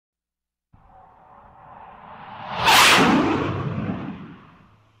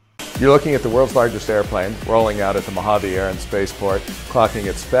You're looking at the world's largest airplane rolling out at the Mojave Air and Spaceport, clocking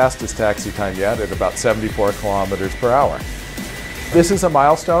its fastest taxi time yet at about 74 kilometers per hour. This is a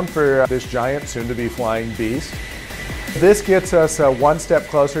milestone for this giant, soon-to-be flying beast. This gets us one step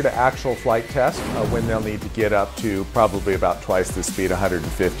closer to actual flight test when they'll need to get up to probably about twice the speed,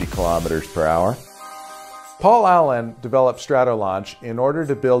 150 kilometers per hour. Paul Allen developed Stratolaunch in order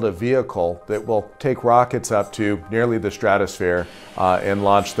to build a vehicle that will take rockets up to nearly the stratosphere and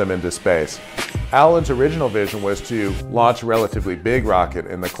launch them into space. Allen's original vision was to launch a relatively big rocket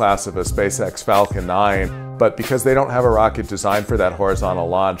in the class of a SpaceX Falcon 9, but because they don't have a rocket designed for that horizontal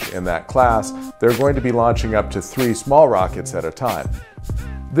launch in that class, they're going to be launching up to 3 small rockets at a time.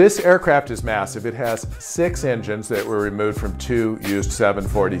 This aircraft is massive. It has 6 engines that were removed from 2 used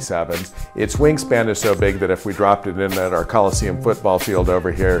 747s. Its wingspan is so big that if we dropped it in at our Coliseum football field over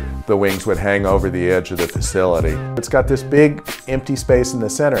here, the wings would hang over the edge of the facility. It's got this big empty space in the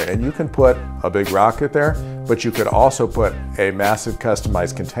center, and you can put a big rocket there, but you could also put a massive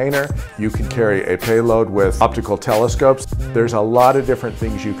customized container. You can carry a payload with optical telescopes. There's a lot of different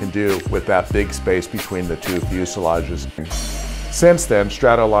things you can do with that big space between the 2 fuselages. Since then,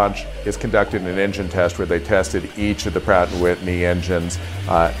 Stratolaunch has conducted an engine test where they tested each of the Pratt & Whitney engines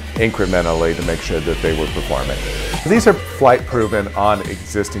incrementally to make sure that they were performing. These are flight proven on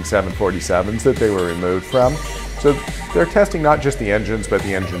existing 747s that they were removed from. So they're testing not just the engines, but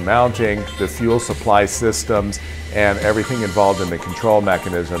the engine mounting, the fuel supply systems, and everything involved in the control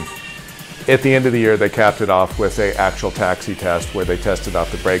mechanism. At the end of the year, they capped it off with an actual taxi test where they tested out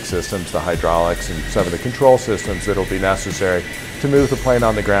the brake systems, the hydraulics, and some of the control systems that will be necessary to move the plane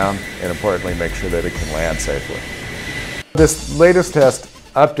on the ground and, importantly, make sure that it can land safely. This latest test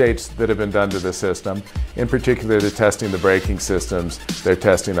updates that have been done to the system. In particular, they're testing the braking systems, they're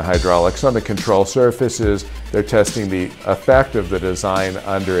testing the hydraulics on the control surfaces, they're testing the effect of the design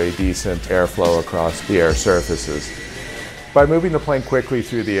under a decent airflow across the air surfaces. By moving the plane quickly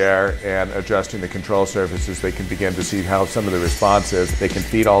through the air and adjusting the control surfaces, they can begin to see how some of the response is. They can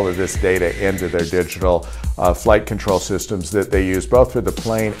feed all of this data into their digital flight control systems that they use both for the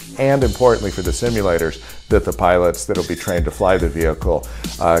plane and, importantly, for the simulators that the pilots that will be trained to fly the vehicle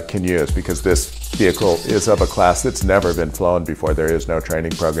can use, because this vehicle is of a class that's never been flown before. There is no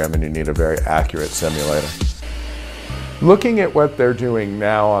training program, and you need a very accurate simulator. Looking at what they're doing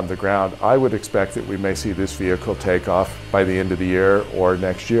now on the ground, I would expect that we may see this vehicle take off by the end of the year or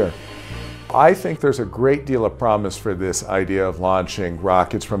next year. I think there's a great deal of promise for this idea of launching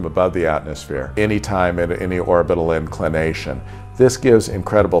rockets from above the atmosphere, anytime at any orbital inclination. This gives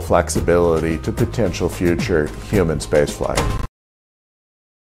incredible flexibility to potential future human spaceflight.